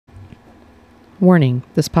Warning,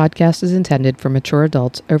 this podcast is intended for mature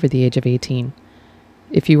adults over the age of 18.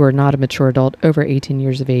 If you are not a mature adult over 18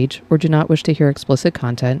 years of age or do not wish to hear explicit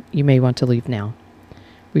content, you may want to leave now.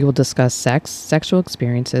 We will discuss sex, sexual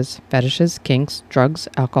experiences, fetishes, kinks, drugs,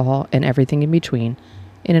 alcohol, and everything in between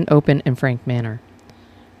in an open and frank manner.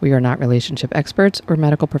 We are not relationship experts or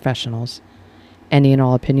medical professionals. Any and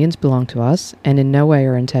all opinions belong to us and in no way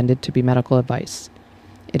are intended to be medical advice.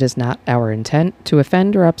 It is not our intent to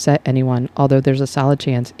offend or upset anyone, although there's a solid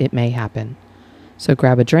chance it may happen. So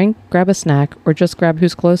grab a drink, grab a snack, or just grab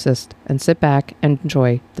who's closest and sit back and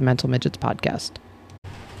enjoy the Mental Midgets podcast.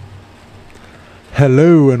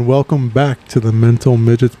 Hello and welcome back to the Mental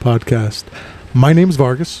Midgets podcast. My name's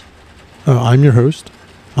Vargas. I'm your host.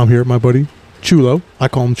 I'm here with my buddy Chulo. I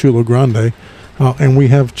call him Chulo Grande. And we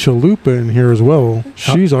have Chalupa in here as well.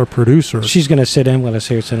 She's our producer. She's going to sit in with us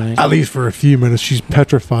here tonight. At least for a few minutes. She's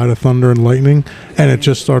petrified of thunder and lightning. And it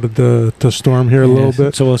just started to storm here a little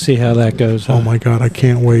bit. So we'll see how that goes. Oh my God, I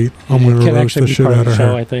can't wait. I'm going to roast the shit out of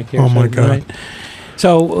her. I think, oh my God. Right?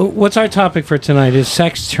 So what's our topic for tonight is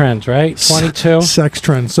sex trends, right? 22? Sex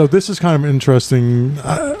trends. So this is kind of an interesting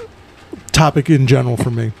topic in general for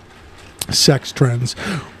me. Sex trends.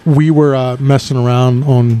 We were messing around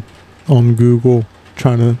on Google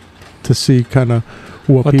trying to see kind of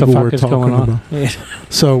what people were talking about. Yeah.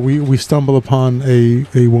 So we stumbled upon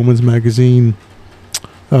a woman's magazine.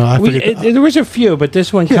 There was a few, but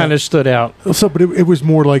this one kind of stood out. So, but it was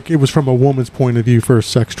more like it was from a woman's point of view for a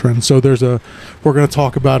sex trend. So we're going to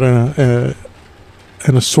talk about an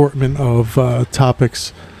assortment of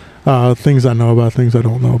topics. Things I know about, things I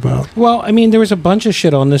don't know about. Well, I mean, there was a bunch of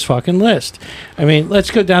shit on this fucking list. I mean,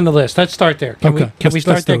 let's go down the list. Let's start there. Can we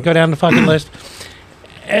start there? Go down the fucking list.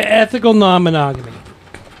 Ethical non-monogamy.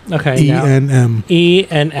 Okay. ENM.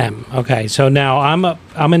 ENM. Okay. So now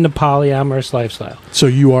I'm in the polyamorous lifestyle. So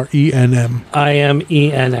you are ENM. I am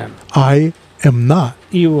ENM. I am not.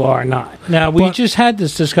 You are not. Now we just had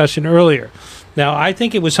this discussion earlier. Now I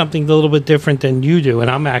think it was something a little bit different than you do,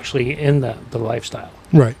 and I'm actually in the lifestyle.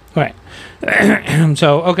 Right. So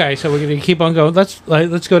we're going to keep on going. Let's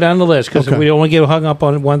go down the list because we don't want to get hung up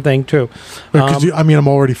on one thing too. Because I'm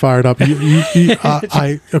already fired up.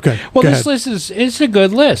 Okay. Well, this list it's a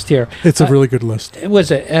good list here. It's a really good list.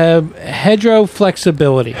 Was it hetero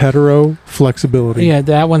flexibility? Hetero flexibility. Yeah,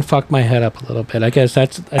 that one fucked my head up a little bit. I guess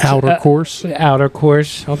that's outer course. Outer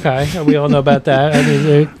course. Okay, we all know about that. I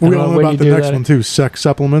mean, we all know about the next one too. Sex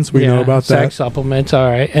supplements. We know about that. Sex supplements. All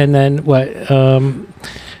right, and then what?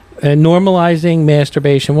 Normalizing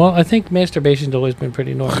masturbation. Well, I think masturbation's always been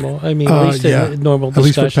pretty normal. I mean, at least in normal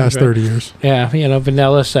discussions. At least for the past 30 years. Yeah,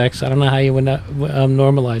 vanilla sex. I don't know how you would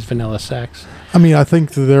normalize vanilla sex. I mean, I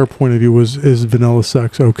think their point of view is vanilla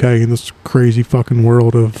sex okay in this crazy fucking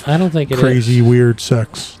world of I don't think it crazy, weird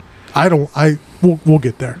sex. We'll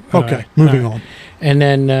get there. Okay, moving on. And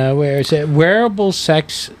then, where is it? Wearable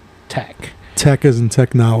sex tech. Tech as in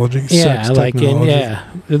technology. Yeah, sex technology.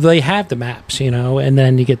 they have the maps, and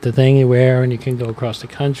then you get the thing you wear, and you can go across the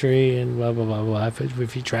country and blah blah blah blah.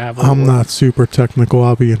 If you travel, I'm not super technical.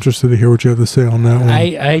 I'll be interested to hear what you have to say on that one.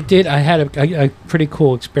 I had a pretty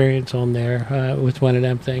cool experience on there with one of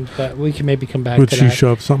them things, but we can maybe come back. Would to she that.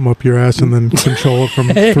 shove something up your ass and then control it from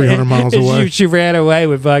 300 miles away? She ran away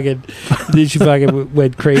with fucking. She fucking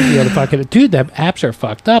went crazy on the fucking. Dude, the apps are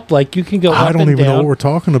fucked up. Like you can go. I don't even know what we're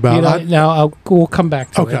talking about. We'll come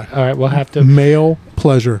back to it. All right, we'll have to. Male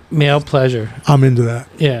pleasure. I'm into that.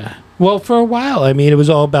 Yeah. Well, for a while, I mean, it was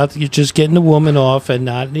all about you just getting the woman off and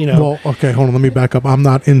not, Well, okay, hold on. Let me back up. I'm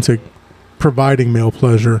not into providing male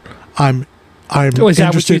pleasure. I'm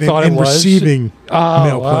interested in receiving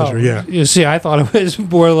male pleasure. Yeah. You see, I thought it was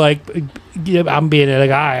more like I'm being a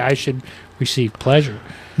guy. I should receive pleasure.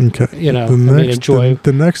 Okay. Enjoy.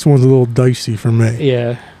 The next one's a little dicey for me.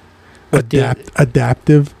 Yeah.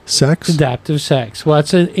 Adaptive sex? Adaptive sex. Well,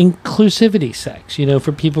 it's an inclusivity sex,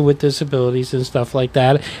 for people with disabilities and stuff like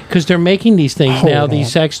that. Because they're making these things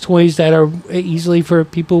these sex toys that are easily for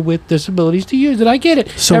people with disabilities to use. And I get it.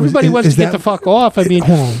 So everybody wants to get the fuck off. I mean,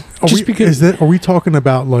 hold on. Are we talking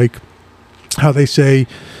about like how they say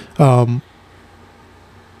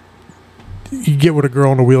you get with a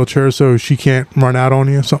girl in a wheelchair so she can't run out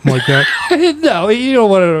on you, something like that? No, you don't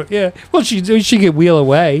want to. Yeah, well, she can wheel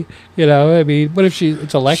away. I mean, what if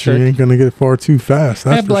it's electric? She ain't gonna get far too fast.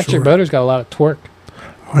 That's for electric motor's got a lot of torque.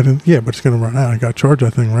 Yeah, but it's gonna run out. I got to charge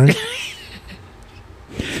that thing, right?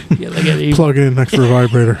 Yeah, Plug it in next to a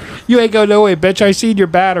vibrator. You ain't going no way, bitch. I seen your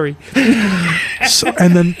battery. So,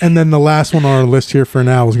 and then the last one on our list here for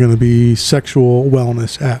now is going to be sexual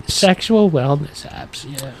wellness apps. Sexual wellness apps,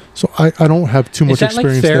 yeah. So I don't have too much Is that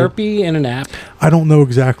experience like therapy there. in an app? I don't know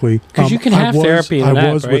exactly. Because you can have therapy in an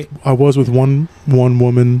app, right? I was with one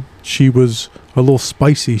woman. She was a little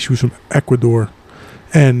spicy. She was from Ecuador,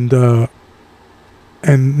 and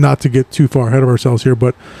not to get too far ahead of ourselves here,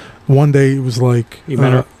 but one day it was like You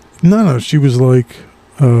met her? No, she was like,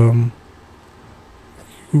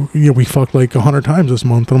 we fucked like 100 times this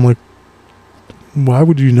month. And I'm like, why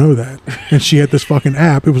would you know that? And she had this fucking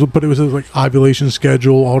app. It was like ovulation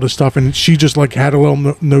schedule, all this stuff, and she just like had a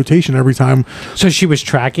little notation every time. So she was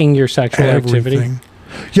tracking your sexual activity? Everything.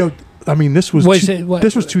 Yo, I mean, this was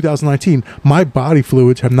 2019. My body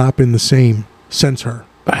fluids have not been the same since her.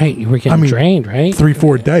 Right, you were getting drained, right?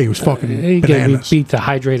 3-4 a day. It was fucking bananas. Beat the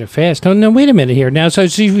hydrated fast. No, wait a minute here. Now, so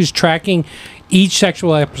she was tracking each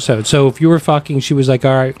sexual episode. So if you were fucking, she was like,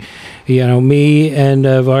 all right, me and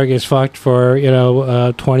Vargas fucked for,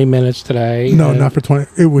 20 minutes today. No, not for 20.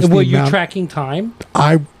 It was you're tracking time?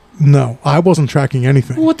 No, I wasn't tracking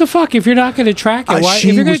anything. What the fuck? If you're not going to track it, if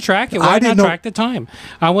you're going to track it, why not track the time?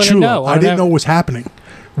 I want to know. I didn't know what was happening.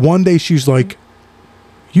 One day she's like,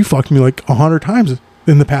 you fucked me like 100 times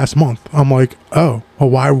in the past month. I'm like, oh, well,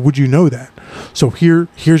 why would you know that? So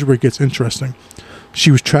here's where it gets interesting. She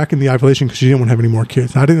was tracking the ovulation because she didn't want to have any more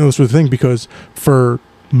kids. And I didn't know this was a thing because for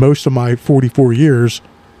most of my 44 years,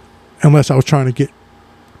 unless I was trying to get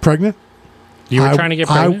pregnant. You were trying to get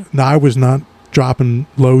pregnant? I was not dropping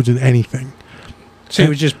loads in anything. So you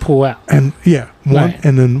would just pull out? And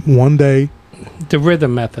and then one day. The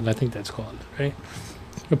rhythm method, I think that's called, right?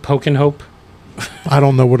 The poke and hope. I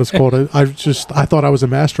don't know what it's called. I thought I was a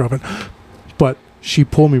master of it. But she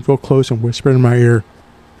pulled me real close and whispered in my ear,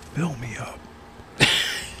 fill me up.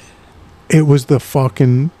 It was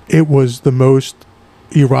the most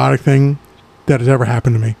erotic thing that has ever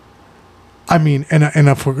happened to me. I mean, and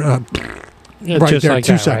I forgot right there, like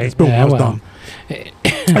 2 seconds. Right? Boom, I was done.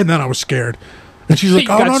 And then I was scared. And she's like,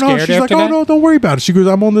 oh, no. She's like, oh, no, don't worry about it. She goes,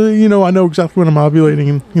 I'm on the, I know exactly when I'm ovulating.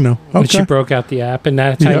 And, okay. And she broke out the app, and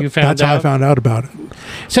that's how you found out? That's how I found out about it.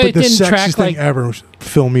 So it didn't track thing ever was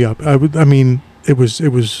fill me up. It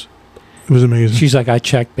was amazing. She's like, I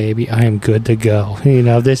checked, baby. I am good to go.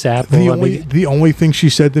 This app. The only thing she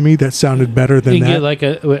said to me that sounded better than you that. You get like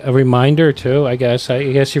a reminder, too, I guess.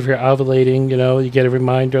 I guess if you're ovulating, you get a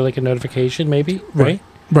reminder, like a notification, maybe, right?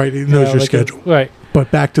 Right. It knows your schedule. Right.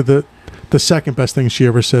 But back to the second best thing she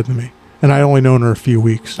ever said to me, and I only known her a few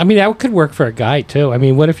weeks. I mean, that could work for a guy too. I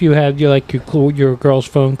mean, what if you had your girl's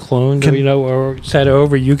phone cloned, or set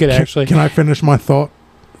over? You could actually. Can I finish my thought,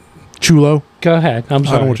 Chulo? Go ahead. I'm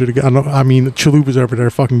sorry. I don't want you to get. Chalup was over there,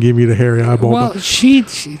 fucking gave me the hairy eyeball. Well, she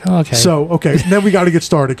okay. So then we got to get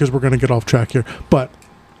started because we're going to get off track here. But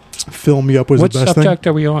fill me up was the best thing. What subject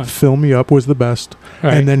are we on? Fill me up was the best,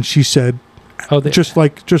 right. And then she said, just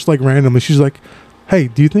like randomly, she's like, hey,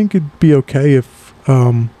 do you think it'd be okay if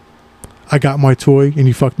I got my toy and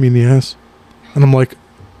you fucked me in the ass? And I'm like,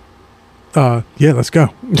 yeah, let's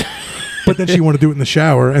go. But then she wanted to do it in the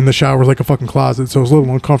shower, and the shower was like a fucking closet, so it was a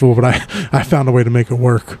little uncomfortable, but I found a way to make it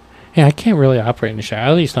work. Yeah, I can't really operate in the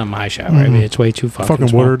shower, at least not my shower. I mean, it's way too fucking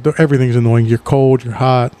small. Water, everything's annoying. You're cold, you're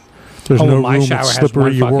hot. There's no room. It's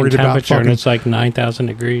slippery. You're worried about fucking. And it's like 9,000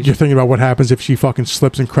 degrees. You're thinking about what happens if she fucking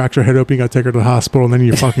slips and cracks her head open. You got to take her to the hospital, and then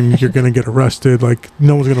you're gonna get arrested. Like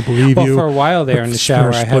no one's gonna believe you. Well, for a while there in the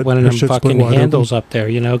shower, I had one of them fucking handles up there,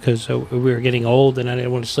 because we were getting old, and I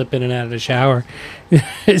didn't want to slip in and out of the shower.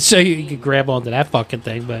 So you could grab onto that fucking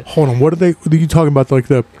thing. But hold on, what are you talking about? Like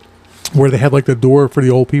where they had like the door for the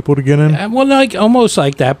old people to get in? Well, like almost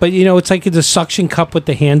like that, but it's like the suction cup with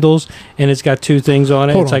the handles, and it's got two things on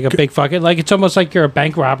it. It's like a big fucking, like it's almost like you're a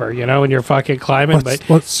bank robber, and you're fucking climbing.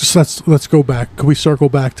 Let's go back. Can we circle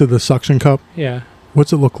back to the suction cup? Yeah.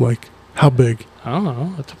 What's it look like? How big? I don't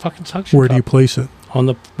know. It's a fucking suction cup. Where do you place it? On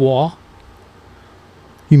the wall.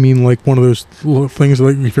 You mean like one of those little things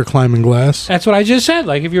like if you're climbing glass? That's what I just said.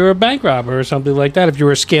 Like if you were a bank robber or something like that. If you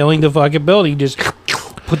were scaling the fucking building, you just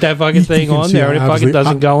put that fucking thing on there, and it fucking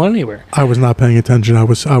doesn't go anywhere. I was not paying attention. I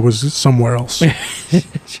was somewhere else.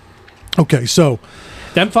 Okay, so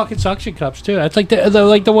them fucking suction cups too. That's like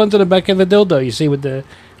the ones in the back of the dildo. You see with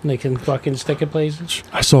they can fucking stick in places.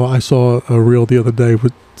 I saw a reel the other day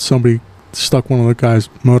with somebody stuck one of the guy's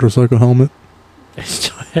motorcycle helmet.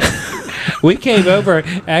 We came over.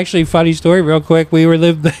 Actually, funny story, real quick. We were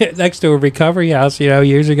lived next to a recovery house,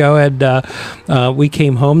 years ago, and we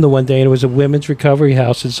came home the one day, and it was a women's recovery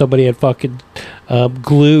house, and somebody had fucking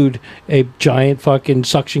glued a giant fucking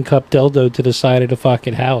suction cup dildo to the side of the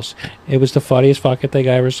fucking house. It was the funniest fucking thing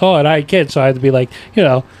I ever saw, and I had kids, so I had to be like,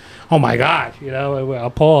 oh my God,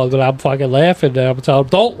 appalled, and I'm fucking laughing, and I'm telling them,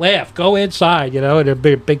 don't laugh, go inside, and a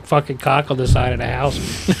big fucking cock on the side of the house.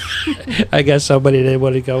 I guess somebody didn't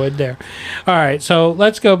want to go in there. All right, so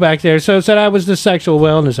let's go back there. So that was the sexual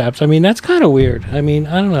wellness apps. I mean, that's kind of weird. I mean,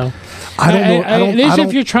 I don't know. I don't know. It is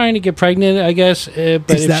if you're trying to get pregnant, I guess, but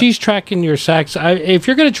if she's tracking your sex, if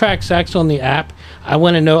you're going to track sex on the app, I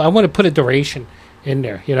want to know, I want to put a duration in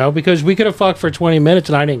there, because we could have fucked for 20 minutes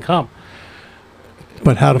and I didn't come.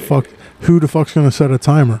 But who the fuck's going to set a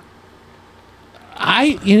timer?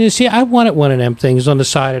 I wanted one of them things on the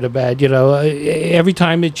side of the bed, every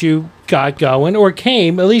time that you got going or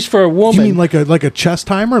came, at least for a woman. You mean like a chest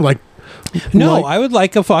timer? No, I would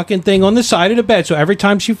like a fucking thing on the side of the bed, so every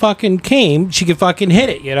time she fucking came, she could fucking hit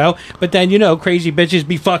it, But then, crazy bitches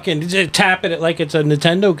be fucking tapping it like it's a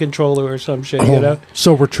Nintendo controller or some shit,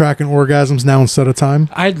 So we're tracking orgasms now instead of time?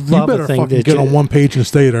 I'd love you better fucking get on one page and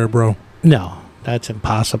stay there, bro. No. That's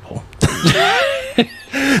impossible.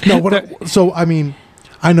 No, so I mean,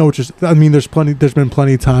 I know there's been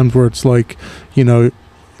plenty of times where it's like,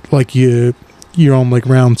 like you're on like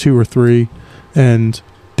round 2 or 3 and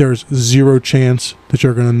there's zero chance that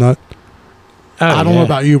you're gonna nut. I don't know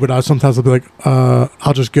about you, but sometimes I'll be like,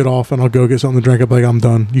 I'll just get off and I'll go get something to drink. I'll be like, I'm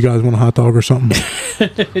done. You guys want a hot dog or something?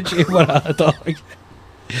 You want a hot dog?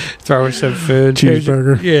 Throw her some food.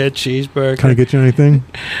 Cheeseburger. Cheeseburger. Can I get you anything?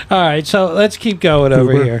 All right, so let's keep going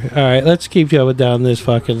over here. All right, let's keep going down this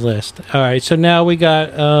fucking list. All right, so now we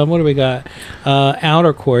got, what do we got?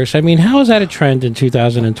 Outer course. I mean, how is that a trend in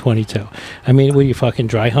 2022? I mean, were you fucking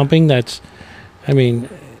dry humping? That's a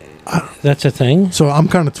thing? So I'm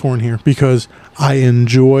kind of torn here because I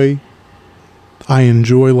enjoy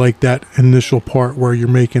like that initial part where you're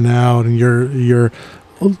making out and you're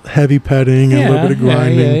heavy petting and a little bit of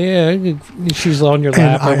grinding. Yeah. She's on your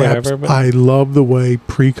lap or whatever. I love the way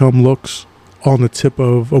pre-cum looks on the tip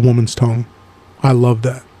of a woman's tongue. I love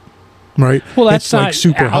that. Right? Well, that's it's not like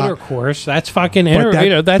super outer hot. course. That's fucking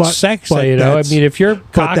that's sex. I mean, if your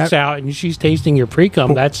cock's out and she's tasting your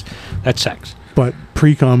pre-cum, that's sex. But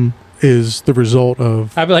pre-cum is the result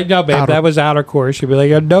of... I'd be like, no, babe, that was outer course. You'd be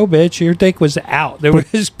like, no, bitch, your dick was out. There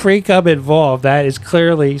was pre-cum involved. That is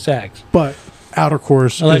clearly sex. But outer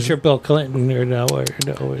course... Unless you're Bill Clinton or no.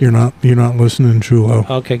 You're not listening, Chulo.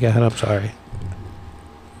 Okay, go ahead. I'm sorry.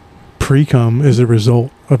 Pre-cum is a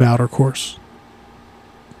result of outer course.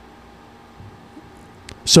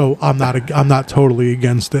 So I'm not totally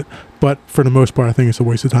against it, but for the most part, I think it's a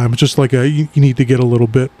waste of time. It's just like you need to get a little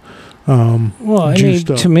bit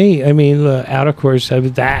juiced up. To me, outer course,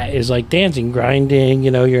 that is like dancing, grinding.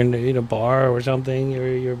 You're in a bar or something.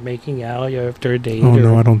 You're making out. You're after a date. Oh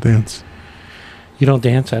no, I don't dance. You don't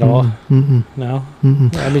dance at all? Mm-mm. No?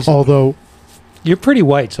 Mm-mm. I mean, although... You're pretty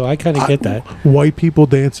white, so I kind of get that. White people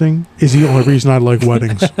dancing is the only reason I like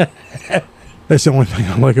weddings. That's the only thing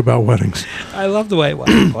I like about weddings. I love the way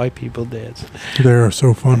white people dance. They are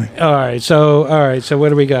so funny. All right, so what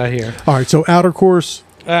do we got here? All right, so outer course,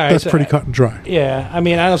 that's so, pretty cut and dry. Yeah, I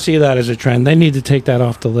mean, I don't see that as a trend. They need to take that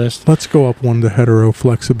off the list. Let's go up one to hetero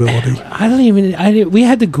flexibility. We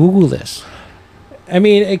had to Google this. I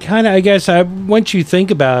mean, it kind of, I guess, once you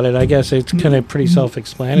think about it, I guess it's kind of pretty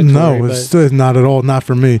self-explanatory. No, it's not at all. Not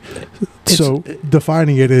for me. So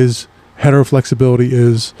defining it is heteroflexibility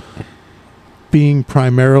is being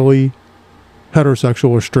primarily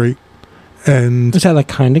heterosexual or straight. And is that like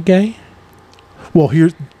kind of gay? Well,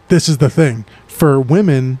 this is the thing. For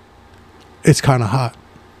women, it's kind of hot.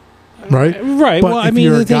 Right? Right. But if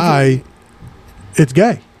you're a guy, it's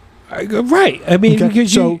gay. Right. I mean,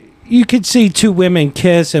 because you could see two women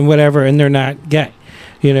kiss and whatever, and they're not gay.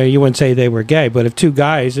 You wouldn't say they were gay, but if two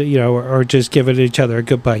guys, are just giving each other a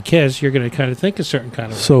goodbye kiss, you're going to kind of think a certain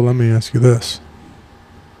kind of way. So let me ask you this.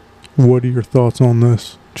 What are your thoughts on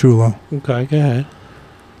this, Chulo? Okay, go ahead.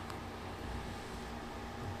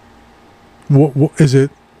 What is it?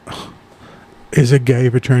 Is it gay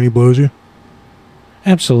if a tranny blows you?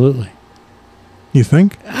 Absolutely. You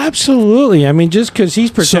think? Absolutely. I mean, just because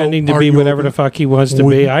he's pretending to be whatever the fuck he wants to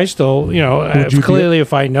be, I still, clearly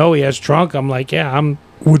if I know he has trunk, I'm like, yeah,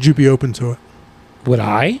 Would you be open to it? Would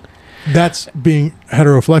I? That's being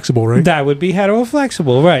heteroflexible, right? That would be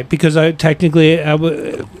heteroflexible, right? Because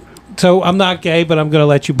so I'm not gay, but I'm going to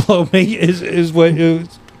let you blow me is what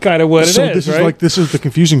kind of what it is. So this is the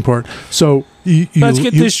confusing part. So let's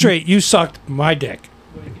get this straight. You sucked my dick.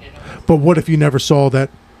 But what if you never saw that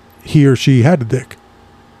he or she had a dick?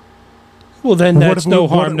 Well, then What that's if it no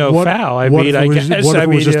was- harm, no what- foul. I what mean, if it I was- guess. what if I it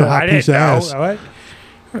was mean, just a hot I didn't piece of ass? know. What?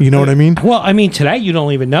 You know what I mean? Well, I mean, today you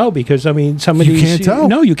don't even know because I mean, some of You these can't tell.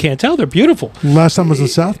 No, you can't tell. They're beautiful. Last time I was in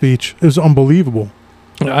South Beach. It was unbelievable.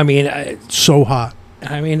 I mean, So hot.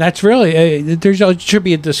 that's really there should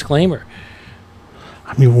be a disclaimer.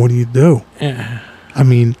 I mean, what do you do? Yeah. I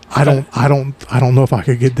mean, I don't know if I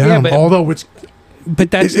could get down. but- Although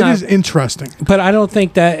But that's it not. is interesting. But I don't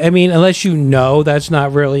think that. I mean, unless you know, that's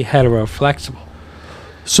not really heteroflexible.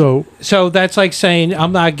 So So that's like saying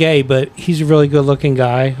I'm not gay, but he's a really good-looking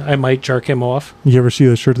guy. I might jerk him off. you ever see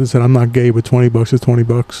the shirt that said "I'm not gay, but $20 is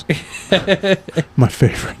 $20"? My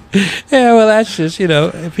favorite. Yeah, well, that's just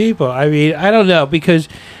people. I mean, I don't know because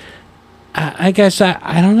I guess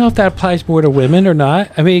I don't know if that applies more to women or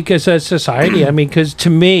not. I mean, because as society. I mean, because to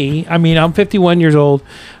me, I mean, I'm 51 years old.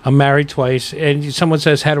 I'm married twice, and someone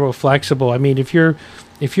says heteroflexible. I mean, if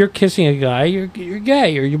you're kissing a guy, you're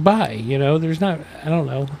gay or you're bi. There's not. I don't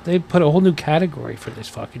know. They put a whole new category for this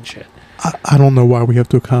fucking shit. I don't know why we have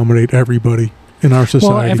to accommodate everybody in our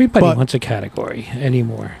society. Well, everybody but wants a category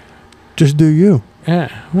anymore. just do you.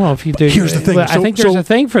 Yeah. Well, if you do, Here's the thing. well, I think there's a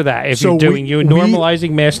thing for that. If so you're doing, we- you're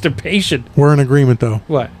normalizing masturbation. We're in agreement, though.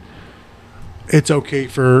 What? It's okay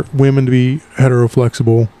for women to be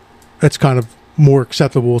heteroflexible. It's kind of more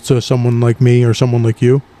acceptable to someone like me or someone like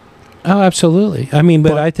you. Oh, absolutely. I mean, but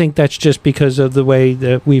But- I think that's just because of the way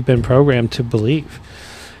that we've been programmed to believe.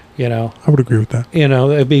 I would agree with that.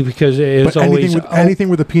 It'd be because it's But always anything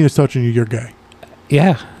with a penis touching you, you're gay.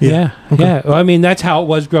 Yeah. Okay. Well, I mean, that's how it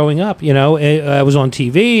was growing up. It was on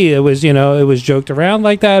TV. It was, it was joked around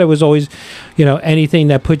like that. It was always, anything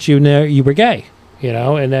that put you in there, you were gay.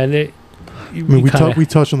 And then it. I mean, we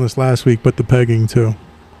touched on this last week, but the pegging too.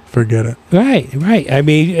 Forget it. Right. I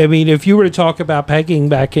mean, if you were to talk about pegging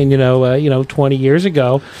back in, 20 years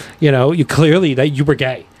ago, you clearly that you were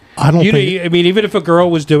gay. I don't think. I mean, even if a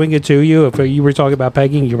girl was doing it to you, if you were talking about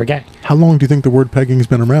pegging, you were gay. How long do you think the word pegging's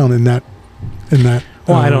been around in that?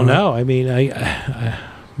 Well, I don't know. I mean, I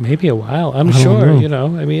maybe a while. I'm I don't sure.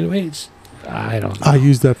 know. I mean, I don't know. I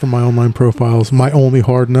use that for my online profiles. My only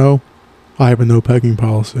hard no, I have a no pegging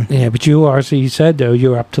policy. Yeah, but you said though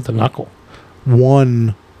you're up to the knuckle.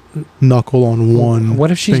 One knuckle on one.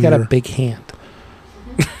 What if she's got a finger. big hand?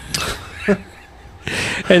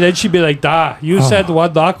 And then she'd be like, "Da, you said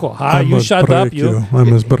one knuckle. I You must shut up, break I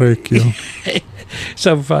must break you.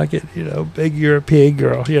 Some fucking, big European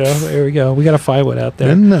girl. There we go. We got to find one out there.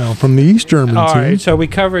 And now from the East German All team. right, so we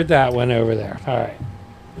covered that one over there. All right,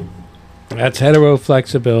 that's hetero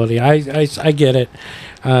flexibility. I get it.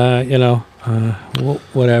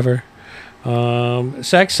 Whatever.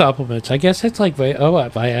 Sex supplements. I guess it's like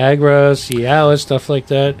Viagra, Cialis, stuff like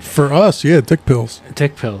that. For us, yeah, dick pills.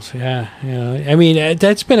 Dick pills. Yeah. I mean,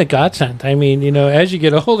 that's been a godsend. I mean, as you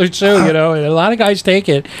get older too, and a lot of guys take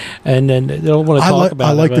it, and then they don't want to talk about it.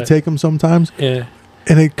 I like to take them sometimes. Yeah.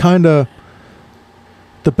 And it kind of,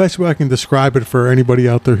 the best way I can describe it for anybody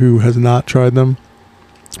out there who has not tried them,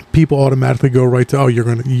 people automatically go right to,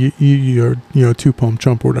 you're two pump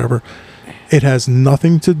chump or whatever. It has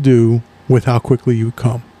nothing to do with how quickly you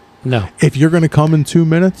come. No. If you're going to come in 2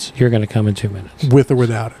 minutes, You're going to come in 2 minutes. with or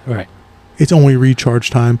without it, Right. it's only recharge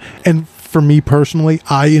time. And for me personally,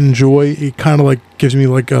 I enjoy it. Kind of like gives me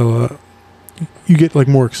like you get like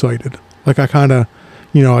more excited. Like I kind of,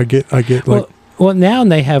 I get like. Well, now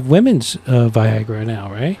they have women's Viagra now,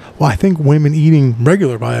 right? Well, I think women eating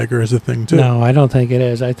regular Viagra is a thing too. No, I don't think it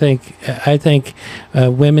is. I think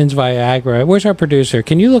women's Viagra. Where's our producer?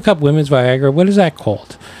 Can you look up women's Viagra? What is that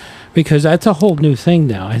called? Because that's a whole new thing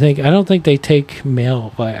now. I don't think they take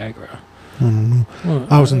male Viagra. I don't know. Well,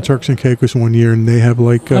 I was in Turks and Caicos one year, and they have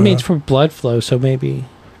like. I mean, it's for blood flow, so maybe.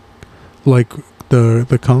 Like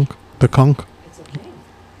the conch.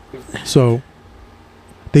 So,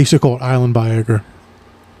 they used to call it island Viagra.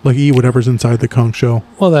 Like eat whatever's inside the conch shell.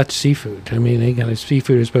 Well, that's seafood. I mean,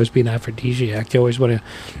 seafood is supposed to be an aphrodisiac. They always want to.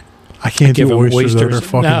 I can't give do them oysters. Though. oysters. They're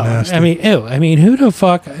fucking No, nasty. I mean, ew. I mean, who the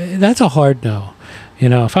fuck? That's a hard no.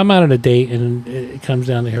 If I'm out on a date and it comes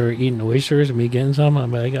down to her eating oysters and me getting some,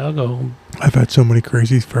 I'm like, I'll go home. I've had so many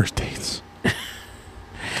crazy first dates.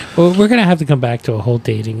 Well, we're gonna have to come back to a whole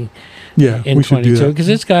dating Yeah, in we should do 22 that. because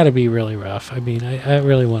it's got to be really rough. I mean, I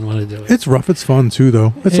really wouldn't want to do it. It's rough. It's fun too,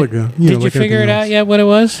 though. It's like a. Did you like figure anything it out else. yet? What it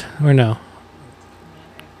was or no?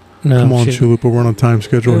 No. Come on, Chalupa. We're on a time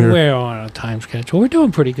schedule here. We're on a time schedule. We're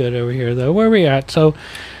doing pretty good over here, though. Where are we at? So,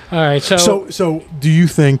 all right. So, do you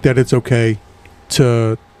think that it's okay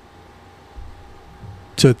to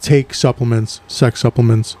take supplements, sex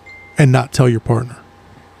supplements, and not tell your partner?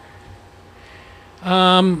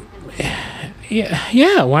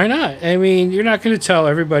 Yeah, why not? I mean, you're not going to tell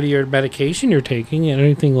everybody your medication you're taking and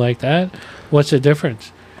anything like that. What's the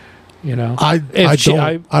difference? You know, I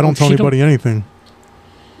don't tell anybody anything.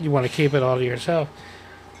 You want to keep it all to yourself.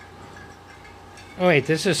 Oh wait,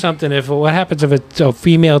 this is something. What happens if a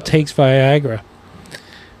female takes Viagra?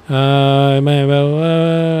 Well,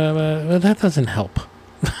 that doesn't help.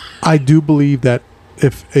 I do believe that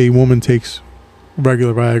if a woman takes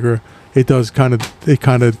regular Viagra, it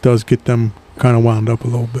kind of does get them kind of wound up a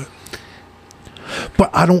little bit. But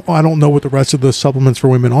I don't know what the rest of the supplements for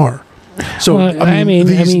women are. So well,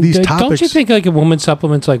 these topics, don't you think like a woman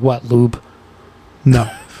supplements like what, lube?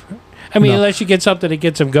 No. I mean, No. unless you get something that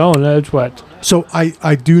gets them going, that's what So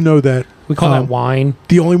I do know that we call that wine.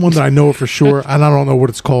 the only one that I know for sure, and I don't know what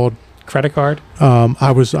it's called. Credit card.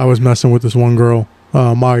 I was messing with this one girl.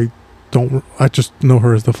 I just know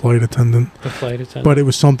her as the flight attendant. The flight attendant. But it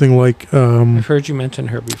was something like I've heard you mention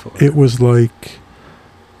her before.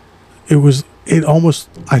 It almost,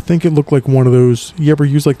 I think it looked like one of those, you ever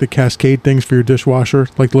use like the Cascade things for your dishwasher,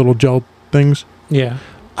 like little gel things? Yeah.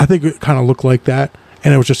 I think it kind of looked like that,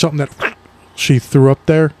 and it was just something that she threw up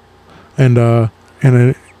there, and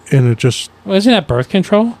it just. Well, isn't that birth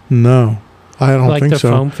control? No, I don't like think the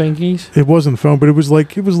so. foam thingies. It wasn't foam, but it was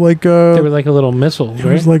like they were like a little missile. it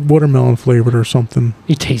was like watermelon flavored or something.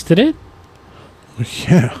 You tasted it?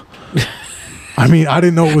 Yeah. I mean, I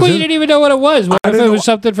didn't know it was. Well, you didn't even know what it was. What if it was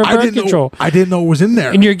something for birth control? I didn't know it was in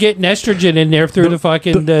there. And you're getting estrogen in there through the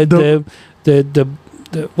fucking the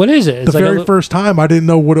what is it? It's the very first time, I didn't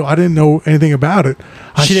know anything about it.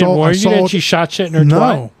 She didn't warn you that she shot shit in her twat?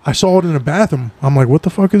 No, I saw it in a bathroom. I'm like, what the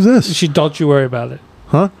fuck is this? Don't you worry about it.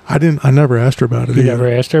 Huh? I never asked her about it. You never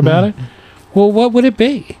asked her about it? Well, what would it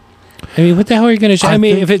be? I mean, what the hell are you going to say? I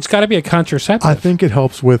mean, if it's got to be a contraceptive. I think it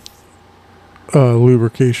helps with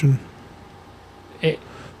lubrication.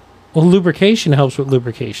 Well, lubrication helps with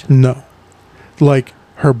lubrication. No. Like,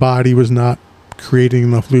 her body was not creating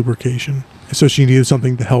enough lubrication. So she needed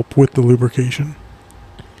something to help with the lubrication.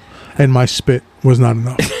 And my spit was not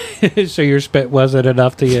enough. So your spit wasn't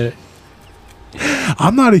enough to get it.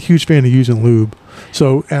 I'm not a huge fan of using lube.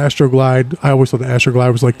 So Astroglide, I always thought the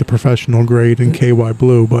Astroglide was like the professional grade in KY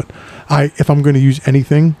Blue. But if I'm going to use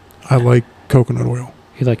anything, I like coconut oil.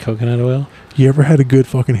 You like coconut oil? You ever had a good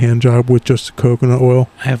fucking hand job with just coconut oil?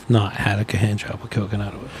 I have not had a hand job with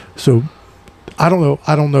coconut oil. So I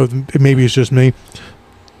don't know. Maybe it's just me.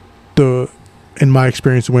 In my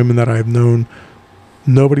experience, the women that I've known,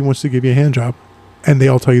 nobody wants to give you a hand job, and they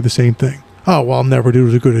all tell you the same thing. Oh, well, I'll never do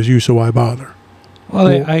as good as you, so why bother? Well,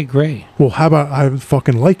 I agree. Well, how about I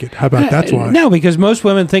fucking like it? How about that's why? No, because most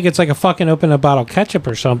women think it's like a fucking open a bottle of ketchup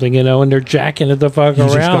or something, and they're jacking it the fuck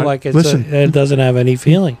around like it doesn't have any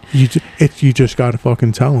feeling. You just got to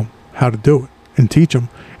fucking tell them how to do it and teach them,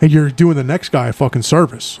 and you're doing the next guy a fucking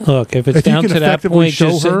service. Look, if it's down you can to that effectively point,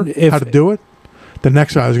 show her how to do it, the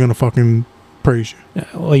next guy is going to fucking praise you.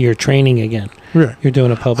 Well, you're training again. Yeah. You're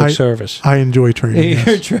doing a public service. I enjoy training.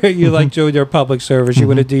 Yes. You like doing your public service. You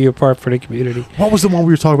want to do your part for the community. What was the one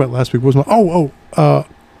we were talking about last week?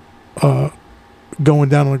 Going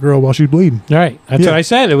down on a girl while she's bleeding. Right. That's what I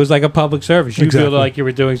said. It was like a public service. You feel like you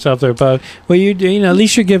were doing something about. Well, at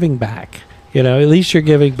least you're giving back. At least you're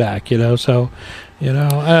giving back. So, I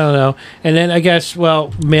don't know. And then I guess,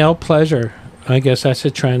 male pleasure. I guess that's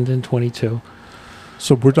a trend in 22.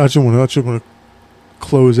 So I just want to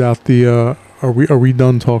close out the. Are we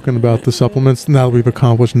done talking about the supplements now that we've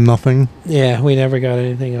accomplished nothing? Yeah, we never got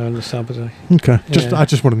anything on the supplements. Okay, I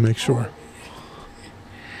just want to make sure.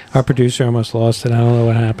 Our producer almost lost it. I don't know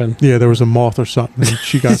what happened. Yeah, there was a moth or something. And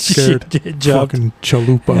she got scared. She jumped. Fucking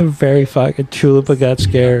chalupa. Very fucking chalupa got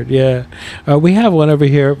scared. Yeah, we have one over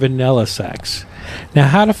here. Vanilla sex. Now,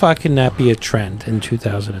 how the fuck can that be a trend in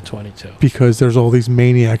 2022? Because there's all these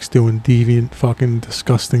maniacs doing deviant, fucking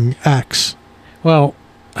disgusting acts. Well,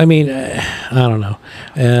 I mean, I don't know.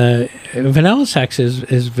 Vanilla sex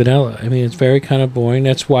is vanilla. I mean, it's very kind of boring.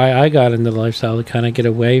 That's why I got into the lifestyle to kind of get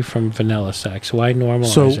away from vanilla sex. Why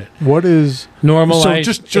normalize it? What is normalize?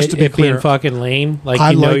 So just to be clear, being fucking lame. Like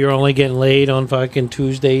you're only getting laid on fucking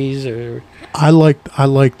Tuesdays or. I like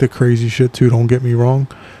the crazy shit too. Don't get me wrong,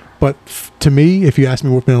 but to me, if you ask me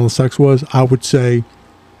what vanilla sex was, I would say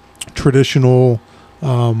traditional.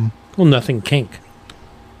 Nothing kink.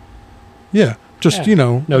 Yeah. Just,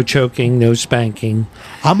 no choking, no spanking.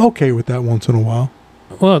 I'm okay with that once in a while.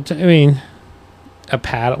 Well, a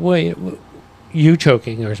paddle. Wait, you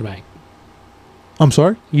choking or spank? I'm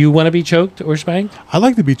sorry? You want to be choked or spanked? I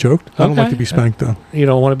like to be choked. I don't like Okay. to be spanked, though. You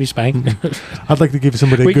don't want to be spanked? I'd like to give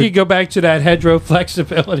somebody We a good... could go back to that hedgerow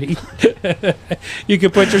flexibility. You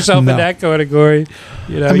could put yourself No. in that category.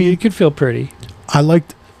 You know, I mean- you could feel pretty. I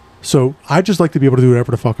just like to be able to do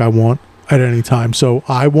whatever the fuck I want at any time. So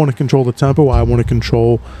I want to control the tempo. I want to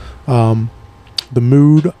control the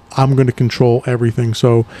mood. I'm going to control everything.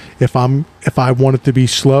 So if I want it to be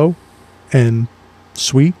slow and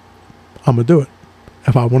sweet, I'm going to do it.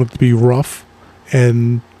 If I want it to be rough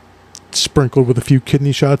and sprinkled with a few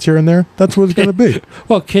kidney shots here and there, that's what it's going to be.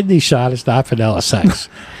 Well, kidney shot is not vanilla sex.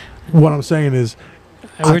 What I'm saying is,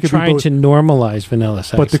 I We're could be trying both. to normalize vanilla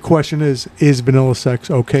sex. But the question is vanilla sex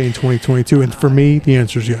okay in 2022? And for me, the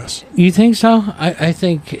answer is yes. You think so? I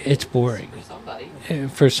think it's boring.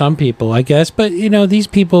 For some people, I guess. But, you know, these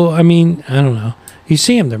people, I mean, I don't know. You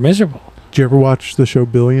see them, they're miserable. Did you ever watch the show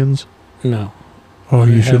Billions? No. Oh, I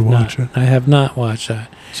you should have watch not. it. I have not watched that.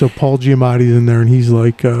 So Paul Giamatti's in there, and he's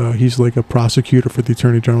like a prosecutor for the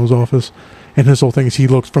Attorney General's office, and his whole thing is he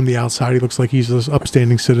looks from the outside. He looks like he's this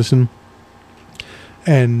upstanding citizen,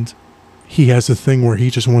 and he has a thing where he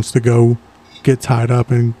just wants to go get tied up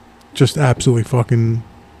and just absolutely fucking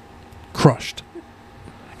crushed.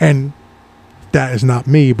 And that is not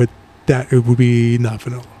me, but that it would be not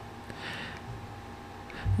vanilla.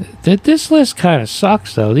 This list kind of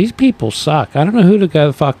sucks, though. These people suck. I don't know who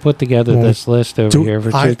the fuck put together Well, this list over here for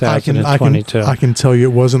 2022. I can tell you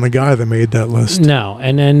it wasn't a guy that made that list. No,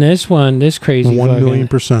 and then this one, this crazy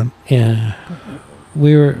 1,000,000%. Yeah.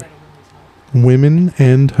 We were, Women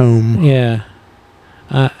and home. yeah.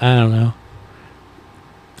 I don't know.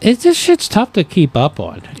 This shit's tough to keep up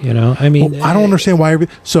on, you know? I mean... Well, I don't understand why. And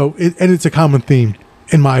it's a common theme,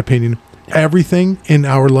 in my opinion. Everything in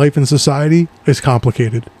our life and society is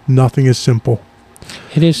complicated. Nothing is simple.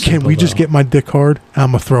 It is Can simple, we just though. get my dick hard?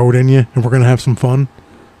 I'm gonna throw it in you, and we're gonna have some fun.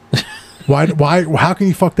 Why? How can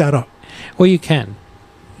you fuck that up? Well, you can.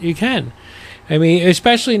 You can. I mean,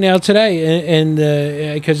 especially now today, and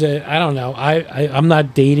because I don't know, I'm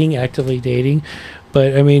not actively dating,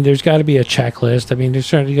 but I mean, there's got to be a checklist. I mean, there's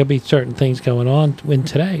certainly going to be certain things going on in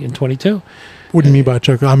today in 22. What do you mean by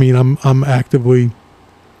check? I mean, I'm actively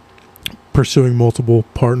pursuing multiple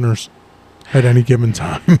partners at any given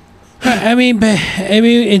time. I mean,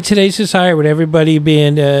 in today's society, with everybody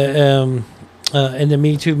being in the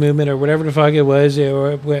Me Too movement or whatever the fuck it was,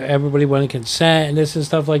 or where everybody wanted consent and this and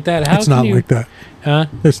stuff like that. How It's can not you, like that. Huh?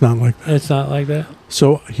 It's not like that. It's not like that.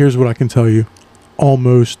 So here's what I can tell you: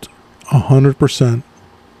 almost 100%,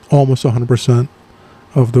 almost 100%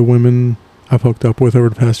 of the women I've hooked up with over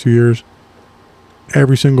the past few years,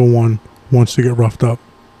 every single one wants to get roughed up.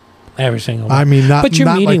 Every single one. I mean, not. But you're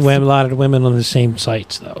not meeting like, a lot of women on the same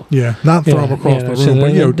sites, though. Yeah, not throw Yeah, them across yeah, the so room,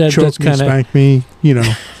 but that's choke me, kinda- spank me, you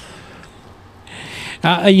know.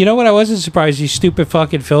 You know what? I wasn't surprised these stupid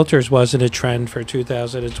fucking filters wasn't a trend for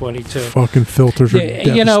 2022. Fucking filters are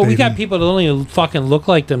You know, we got devastating. people that don't even fucking look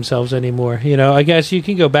like themselves anymore. You know, I guess you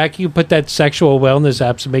can go back. You put that sexual wellness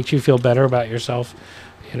apps that makes you feel better about yourself.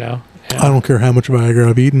 You know, I don't care how much Viagra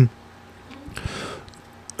I've eaten.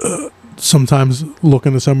 Sometimes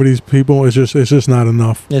looking at some of these people is just not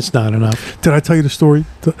enough. It's not enough. Did I tell you the story?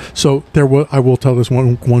 So I will tell this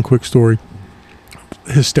one quick story.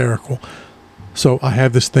 Hysterical. So I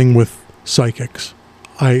have this thing with psychics.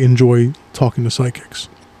 I enjoy talking to psychics.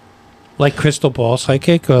 Like crystal ball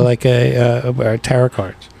psychic or like a tarot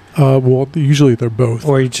cards. Well, usually they're both.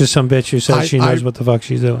 Or just some bitch who says she knows what the fuck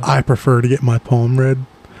she's doing. I prefer to get my palm read,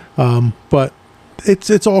 but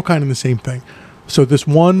it's all kind of the same thing. So this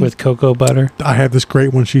one With cocoa butter. I have this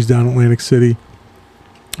great one. She's down in Atlantic City.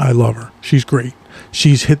 I love her. She's great.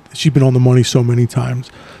 She's been on the money so many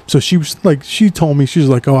times. So she told me, she's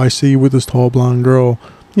like, oh, I see you with this tall blonde girl.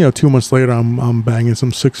 You know, 2 months later, I'm banging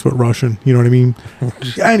some 6-foot Russian. You know what I mean?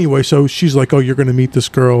 Anyway, so she's like, oh, you're going to meet this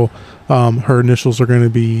girl. Her initials are going to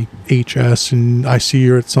be HS, and I see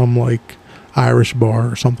her at some like Irish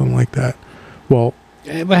bar or something like that. Well,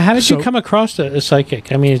 But how did you So- come across a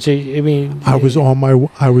psychic? I mean, I was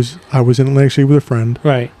in Atlantic City with a friend.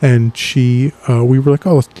 right. And we were like,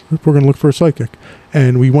 oh, we're going to look for a psychic.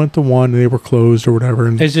 And we went to one, and they were closed or whatever.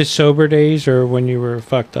 And Is this sober days or when you were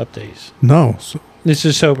fucked up days? no, This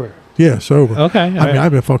is sober. yeah, sober. Okay. I mean,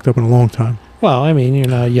 I've been fucked up in a long time. Well, I mean, you're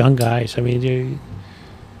not young guys. I mean,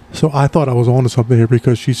 So I thought I was on to something here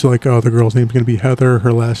because she's like, oh, the girl's name's going to be Heather.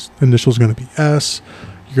 Her last initial's going to be S.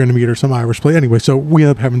 You're going to meet her some Irish place. Anyway, so we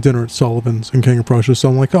ended up having dinner at Sullivan's in King of Prussia. So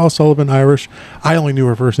I'm like, oh, Sullivan, Irish. I only knew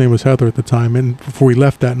her first name was Heather at the time. And before we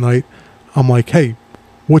left that night, I'm like, hey,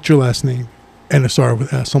 what's your last name? And it started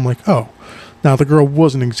with S. I'm like, oh. Now, the girl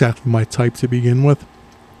wasn't exactly my type to begin with.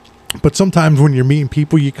 But sometimes when you're meeting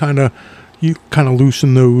people, you kind of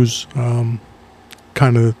loosen those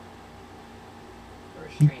kind of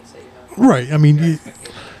right. I mean,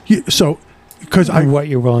 so because what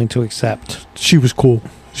you're willing to accept. She was cool.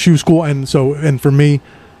 And for me,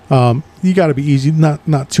 you got to be easy,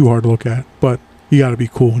 not too hard to look at, but you got to be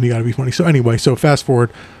cool and you got to be funny. So anyway, fast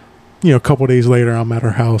forward, a couple of days later, I'm at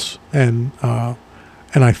her house and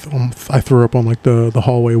I threw her up on like the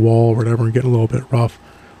hallway wall or whatever and getting a little bit rough.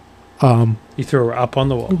 You threw her up on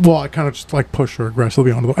the wall? Well, I kind of just like pushed her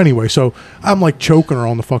aggressively on the wall. Anyway, so I'm like choking her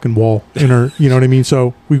on the fucking wall in her, you know what I mean?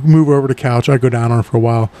 So we move over to the couch. I go down on her for a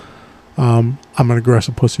while. I'm an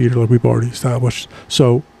aggressive pussy eater like we've already established.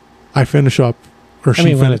 So I finish up. Or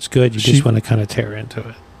when it's good, you just want to kind of tear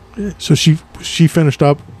into it. So she finished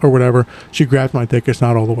up or whatever. She grabbed my dick. It's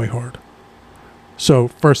not all the way hard. So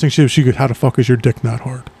first thing she goes, how the fuck is your dick not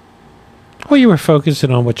hard? Well, you were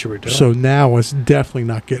focusing on what you were doing. So now it's definitely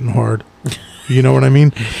not getting hard. You know what I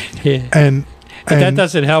mean? Yeah. And that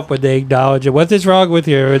doesn't help when they acknowledge it. What is wrong with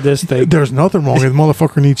you with this thing? There's nothing wrong. The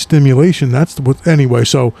motherfucker needs stimulation. Anyway.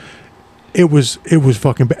 So it was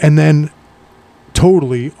fucking bad. And then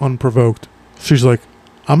totally unprovoked, she's like,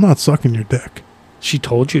 I'm not sucking your dick. She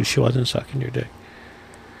told you she wasn't sucking your dick.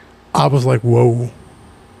 I was like, whoa.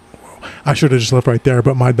 I should have just left right there,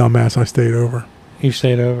 but my dumb ass, I stayed over. You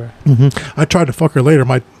stayed over. Mm-hmm. I tried to fuck her later.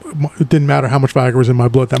 It didn't matter how much Viagra was in my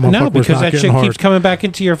blood. That motherfucker was not getting hard. No, because that shit keeps coming back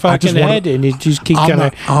into your fucking head, and you just keep kind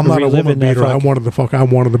of I'm not a woman beater. I wanted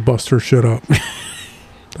to bust her shit up.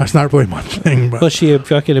 That's not really my thing. But. Well, she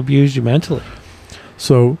fucking abused you mentally.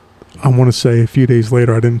 So I want to say a few days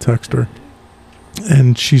later, I didn't text her.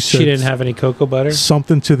 And she said... She didn't have any cocoa butter?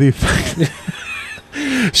 Something to the effect...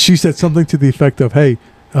 She said something to the effect of, hey,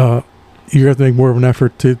 you have to make more of an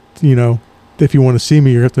effort to, if you want to see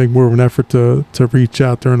me, you have to make more of an effort to reach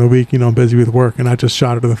out during the week. I'm busy with work. And I just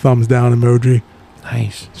shot her the thumbs down emoji.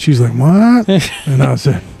 Nice. She's like, what? And that was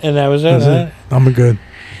it. And that was it. I'm good.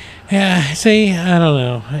 Yeah, see, I don't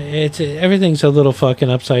know. Everything's a little fucking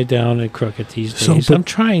upside down and crooked these days. I'm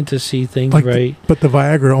trying to see things right. But the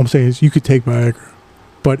Viagra, all I'm saying is you could take Viagra,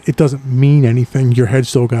 but it doesn't mean anything. Your head's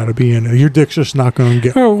still got to be in it. Your dick's just not going to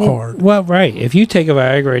get hard. Well, right. If you take a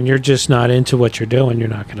Viagra and you're just not into what you're doing, you're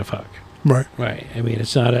not going to fuck. Right. Right. I mean,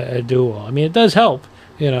 it's not a duel. I mean, it does help.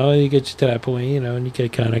 You get you to that point, and you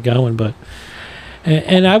get kind of going. But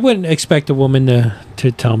and I wouldn't expect a woman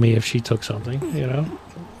to tell me if she took something,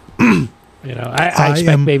 I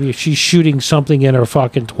expect maybe if she's shooting something in her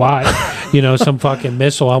fucking twat, some fucking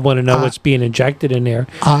missile, I want to know what's being injected in there.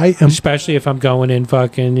 Especially if I'm going in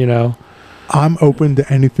fucking, I'm open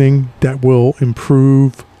to anything that will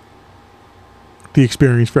improve the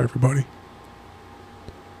experience for everybody.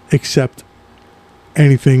 Except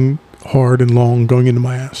anything hard and long going into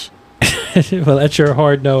my ass. Well, that's your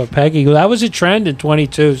hard no at Peggy. Well, that was a trend in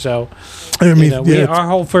 22, so I mean, our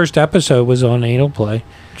whole first episode was on anal play.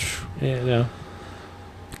 Can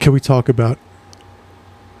we talk about?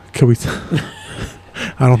 I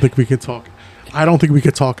don't think we could talk. I don't think we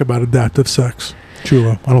could talk about adaptive sex,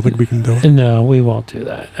 Chulo. I don't think we can do it. No, we won't do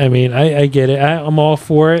that. I mean, I get it. I'm all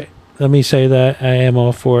for it. Let me say that I am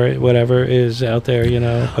all for it. Whatever is out there,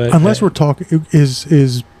 But unless we're talking,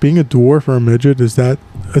 is being a dwarf or a midget, is that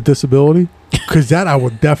a disability? Because that I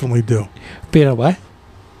would definitely do. Being a what?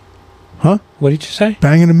 Huh? What did you say?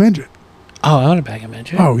 Banging a midget. Oh, I want to bang a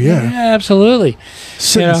midget. Oh, yeah. Yeah, absolutely.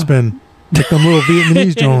 Sit and spin. Like them little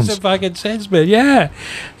Vietnamese Jones. It's a fucking sit spin. Yeah.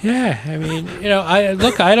 Yeah. I mean, I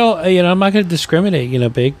don't, I'm not going to discriminate,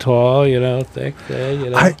 big, tall, thick,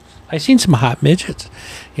 thin, I've seen some hot midgets,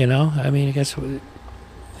 I mean, I guess.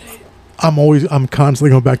 I'm constantly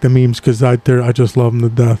going back to memes because I just love them to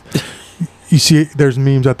death. You see, there's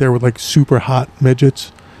memes out there with like super hot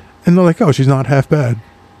midgets and they're like, oh, she's not half bad.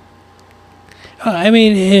 I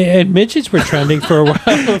mean, midgets were trending for a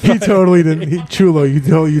while. He totally didn't. Chulo, you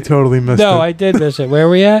totally missed it. No, I did miss it. Where are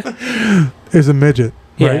we at? There's a midget,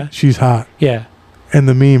 right? Yeah. She's hot. Yeah. And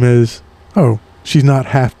the meme is, oh, she's not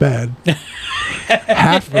half bad.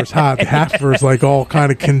 Half of her's hot. Half of her's like all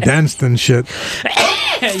kind of condensed and shit.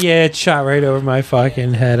 Yeah, it shot right over my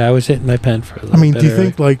fucking head. I was hitting my pen for a little bit. I mean, do you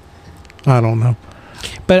think like, I don't know.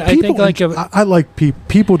 But people, I think I like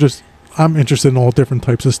people just, I'm interested in all different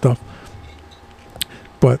types of stuff.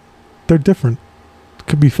 But they're different.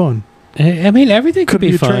 Could be fun. I mean, everything could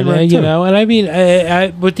be fun, And I mean,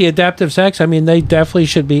 with the adaptive sex, I mean, they definitely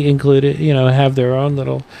should be included. Have their own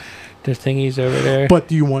little thingies over there. But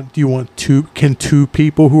do you want two? Can two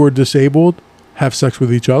people who are disabled have sex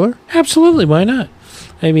with each other? Absolutely. Why not?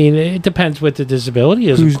 I mean, it depends what the disability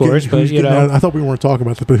is, of course. But I thought we weren't talking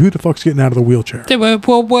about that. But who the fuck's getting out of the wheelchair? Well,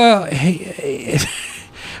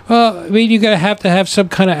 Well, I mean, you're going to have some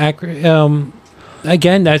kind of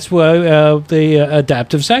again, that's what the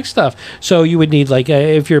adaptive sex stuff. So you would need, like,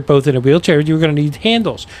 if you're both in a wheelchair, you're going to need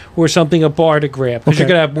handles or something, a bar to grab, because you're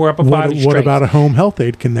going to have more upper body strength. What about a home health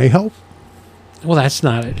aide? Can they help? Well, that's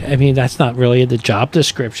not it. I mean, that's not really in the job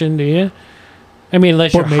description, do you? I mean,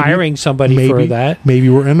 unless you're hiring somebody for that. Maybe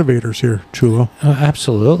we're innovators here, Chulo. Oh,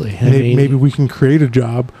 absolutely. Maybe we can create a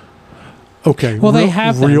job. Okay. Well, they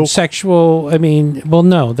have sexual. I mean, well,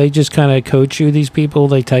 no, they just kind of coach you. These people,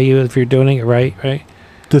 they tell you if you're doing it right.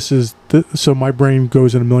 So my brain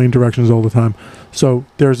goes in a million directions all the time. So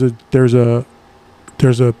there's a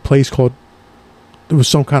place called, it was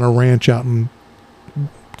some kind of ranch out in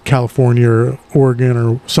California or Oregon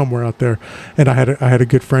or somewhere out there, and I had a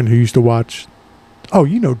good friend who used to watch. Oh,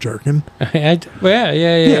 you know Jerkin. Yeah.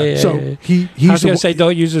 So he I was going to say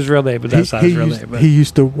don't use his real name, but that's not his real name. He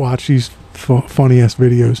used to watch these funny ass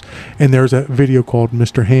videos, and there's a video called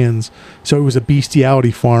Mr. Hands. So it was a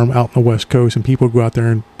bestiality farm out in the West Coast, and people would go out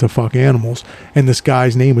there to fuck animals. And this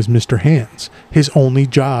guy's name was Mr. Hands. His only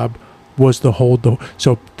job was to hold the.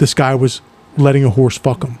 So this guy was letting a horse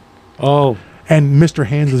fuck him. Oh. And Mr.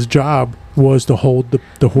 Hands' job was to hold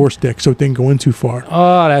the horse dick so it didn't go in too far.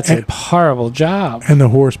 Oh, that's a horrible job. And the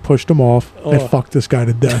horse pushed him off and fucked this guy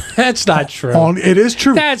to death. That's not true. It is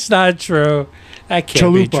true. That's not true. That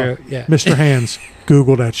can't be true. Yeah. Mr. Hands.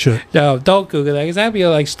 Google that shit. No, don't Google that, because that'd be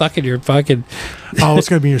like stuck in your fucking... Oh, it's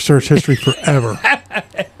going to be in your search history forever.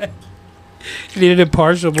 You need an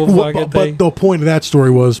impartial fucking thing. But the point of that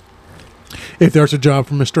story was, if there's a job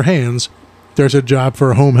for Mr. Hands, there's a job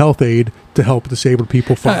for a home health aide to help disabled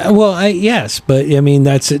people find. Yes, but I mean,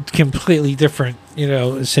 that's a completely different,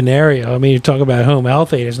 scenario. I mean, you talk about home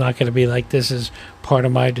health aide, it's not going to be like, this is part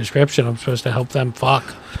of my description. I'm supposed to help them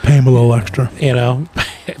fuck. Pay them a little extra.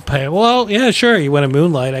 Well, yeah, sure. You want to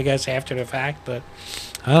moonlight, I guess, after the fact, but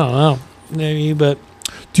I don't know. Maybe, but...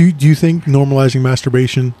 Do you think normalizing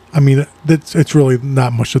masturbation, I mean, it's really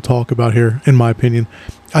not much to talk about here, in my opinion.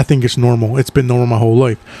 I think it's normal. It's been normal my whole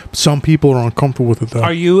life. Some people are uncomfortable with it, though.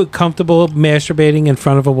 Are you comfortable masturbating in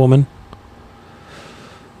front of a woman?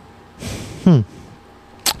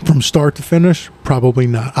 From start to finish, probably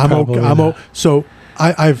not. So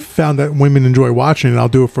I've found that women enjoy watching it. I'll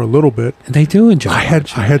do it for a little bit. They do enjoy. I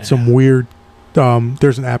had some weird.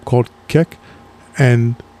 There's an app called Kick,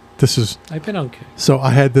 and this is. I've been on Kick. So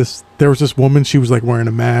I had this. There was this woman. She was like wearing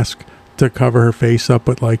a mask to cover her face up,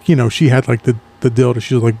 but like she had like the dildo.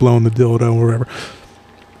 She was like blowing the dildo or whatever.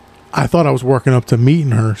 I thought I was working up to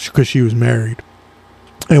meeting her because she was married,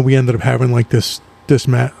 and we ended up having like this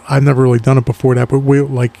I've never really done it before that, but we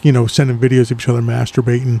like sending videos of each other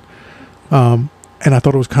masturbating, and I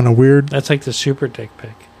thought it was kind of weird. That's like the super dick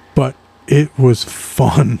pic, but it was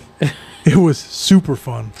fun. It was super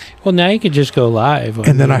fun. Well, now you could just go live.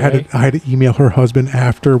 And then I had to email her husband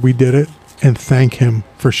after we did it and thank him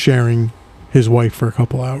for sharing his wife for a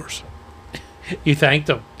couple hours. You thanked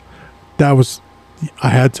him. I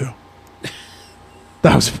had to.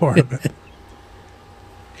 That was part of it.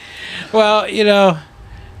 Well,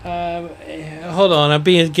 hold on. I'm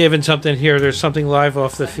being given something here. There's something live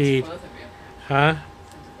off the feed. Huh?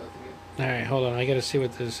 All right, hold on. I got to see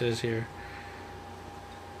what this is here.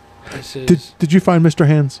 This is... Did you find Mr.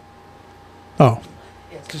 Hands? Oh.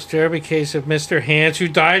 Disturbing case of Mr. Hands who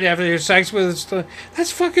died after their sex with his...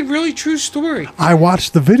 That's fucking really true story. I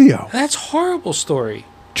watched the video. That's horrible story.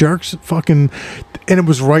 Jerks fucking... And it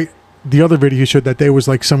was right... The other video showed that there was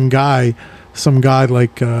like some guy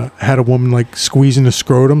like had a woman like squeezing the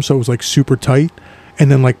scrotum, so it was like super tight, and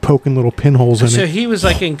then like poking little pinholes in it. So he was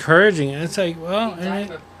like encouraging it. It's like, well,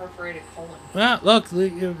 perforated colon. Well,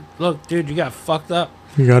 look, dude, you got fucked up.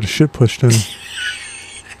 You got a shit pushed in.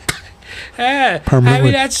 Permanently. I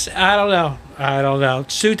mean, I don't know.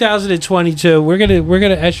 It's 2022. We're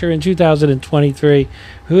gonna usher in 2023.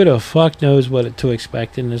 Who the fuck knows what to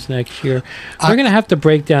expect in this next year? We're gonna have to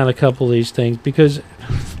break down a couple of these things because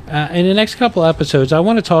in the next couple episodes, I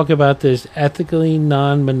want to talk about this ethically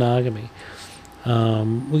non-monogamy.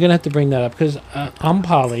 We're gonna have to bring that up because I'm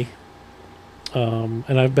poly.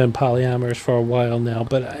 And I've been polyamorous for a while now,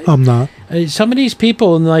 but I'm not. Some of these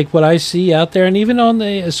people and like what I see out there, and even on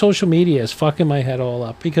the social media, is fucking my head all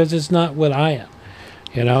up because it's not what I am,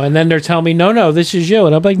 And then they're telling me, no, this is you,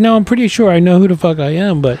 and I'm like, no, I'm pretty sure I know who the fuck I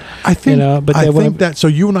am, but I think, that. So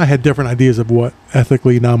you and I had different ideas of what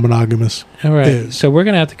ethically non-monogamous is. Is. So we're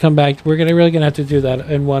gonna have to come back. We're really gonna have to do that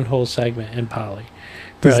in one whole segment in poly.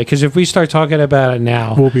 Really, because if we start talking about it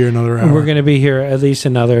now, We'll be another hour. we're going to be here at least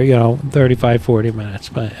another, 35, 40 minutes.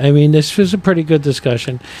 But, I mean, this was a pretty good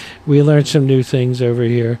discussion. We learned some new things over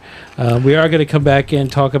here. We are going to come back in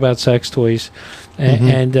and talk about sex toys.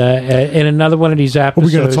 And in another one of these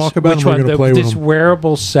episodes, we're gonna talk about which them, we're one? gonna play with This them.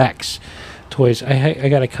 wearable sex toys. I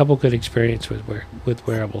got a couple good experience with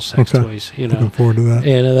wearable sex Okay. toys. Looking forward to that.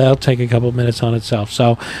 And that'll take a couple minutes on itself.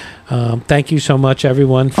 So, thank you so much,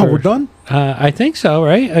 everyone. For, We're done? I think so,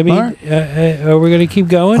 right? I mean, All right. are we going to keep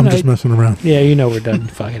going? I'm just messing around. Yeah, we're done, you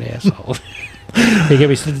fucking asshole. You get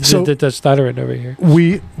me stuttering over here.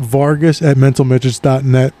 Vargas at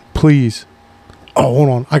mentalmidgets.net. Please. Oh, hold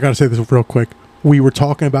on. I got to say this real quick. We were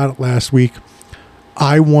talking about it last week.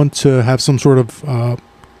 I want to have some sort of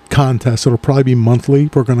contest. It'll probably be monthly.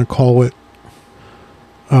 We're going to call it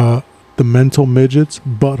the Mental Midgets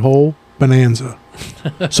Butthole Bonanza.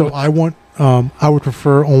 So I would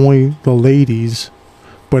prefer only the ladies,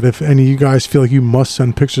 but if any of you guys feel like you must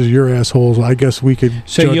send pictures of your assholes, I guess we could.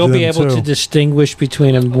 So judge you'll be them able too. to distinguish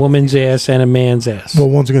between a woman's ass and a man's ass. Well,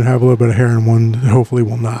 one's going to have a little bit of hair and one hopefully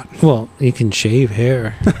will not. Well, you can shave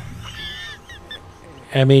hair.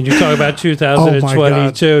 I mean, you're talking about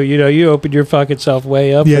 2022. You opened your fucking self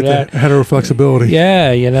way up Yeah, for that. the heteroflexibility.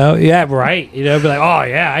 Yeah, yeah, right. Be like, oh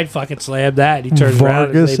yeah, I'd fucking slam that. And he turns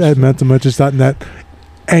Vargas around. at mentalmidgets.net.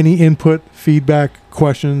 Any input, feedback,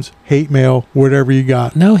 questions, hate mail, whatever you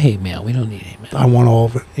got. No hate mail. We don't need hate mail. I want all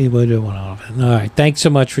of it. We don't want all of it. All right. Thanks so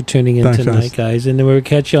much for tuning in Thanks, tonight, guys. And then we'll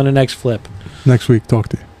catch you on the next flip. Next week, talk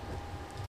to you.